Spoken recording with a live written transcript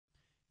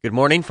Good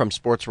morning from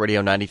Sports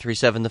Radio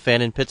 93.7 The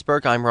Fan in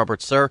Pittsburgh. I'm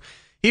Robert Sir.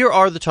 Here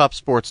are the top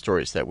sports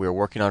stories that we're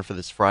working on for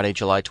this Friday,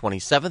 July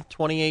 27th,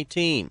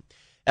 2018.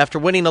 After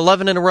winning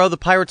 11 in a row, the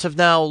Pirates have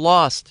now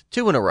lost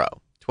 2 in a row,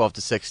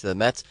 12-6 to the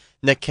Mets.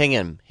 Nick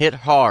Kingham hit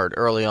hard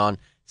early on,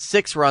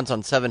 6 runs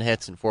on 7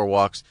 hits and 4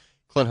 walks.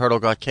 Clint Hurdle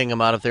got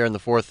Kingham out of there in the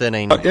 4th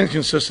inning.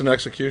 Inconsistent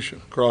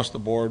execution across the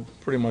board,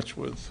 pretty much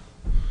with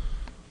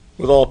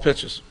all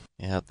pitches.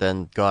 Yeah,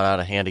 then got out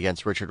of hand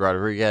against Richard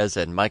Rodriguez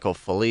and Michael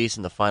Feliz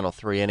in the final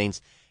 3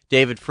 innings.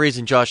 David Freese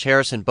and Josh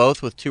Harrison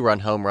both with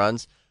 2-run home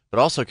runs, but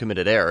also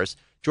committed errors.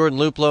 Jordan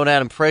Luplow and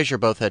Adam Frazier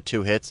both had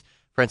 2 hits.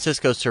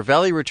 Francisco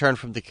Cervelli returned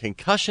from the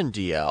concussion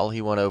DL.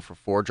 He went 0 for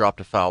 4,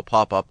 dropped a foul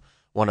pop-up,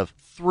 one of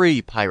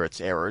 3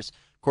 Pirates errors.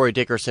 Corey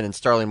Dickerson and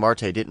Starling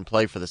Marte didn't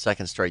play for the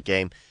second straight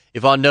game.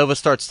 Ivan Nova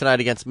starts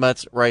tonight against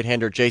Mets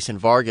right-hander Jason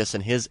Vargas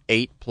and his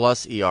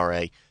 8+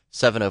 ERA.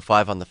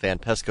 7:05 on the Fan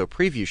Pesco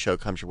preview show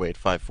comes your way at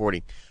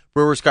 5:40.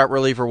 Brewers got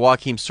reliever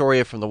Joakim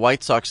Soria from the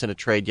White Sox in a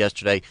trade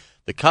yesterday.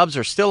 The Cubs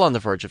are still on the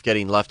verge of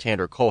getting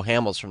left-hander Cole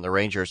Hamels from the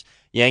Rangers.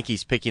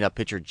 Yankees picking up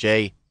pitcher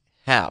Jay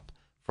Happ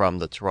from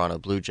the Toronto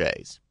Blue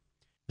Jays.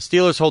 The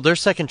Steelers hold their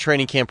second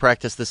training camp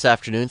practice this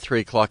afternoon, 3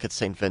 o'clock at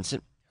St.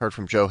 Vincent. Heard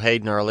from Joe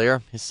Hayden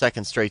earlier, his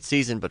second straight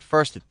season, but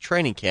first at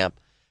training camp.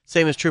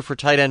 Same is true for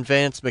tight end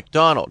Vance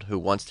McDonald, who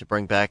wants to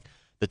bring back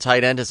the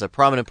tight end is a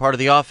prominent part of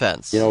the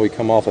offense. You know, we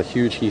come off a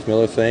huge Heath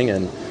Miller thing,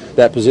 and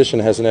that position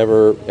hasn't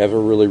ever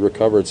really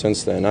recovered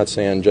since then. Not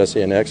saying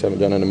Jesse and X haven't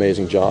done an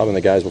amazing job and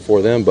the guys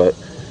before them, but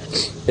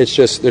it's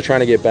just they're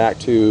trying to get back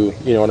to,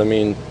 you know what I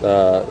mean,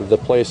 the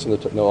place in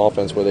the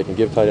offense where they can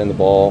give tight end the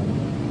ball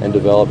and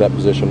develop that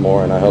position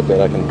more, and I hope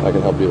that I can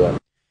help do that.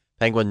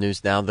 Penguin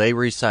news now, they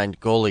re-signed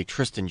goalie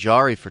Tristan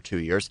Jarry for 2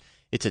 years.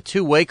 It's a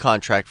 2-way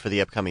contract for the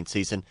upcoming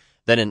season,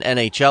 then an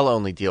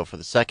NHL-only deal for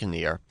the second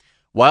year.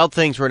 Wild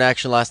Things were in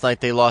action last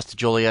night. They lost to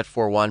Joliet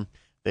 4-1.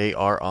 They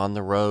are on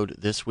the road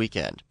this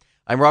weekend.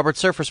 I'm Robert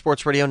Sir for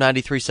Sports Radio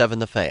 93.7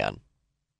 The Fan.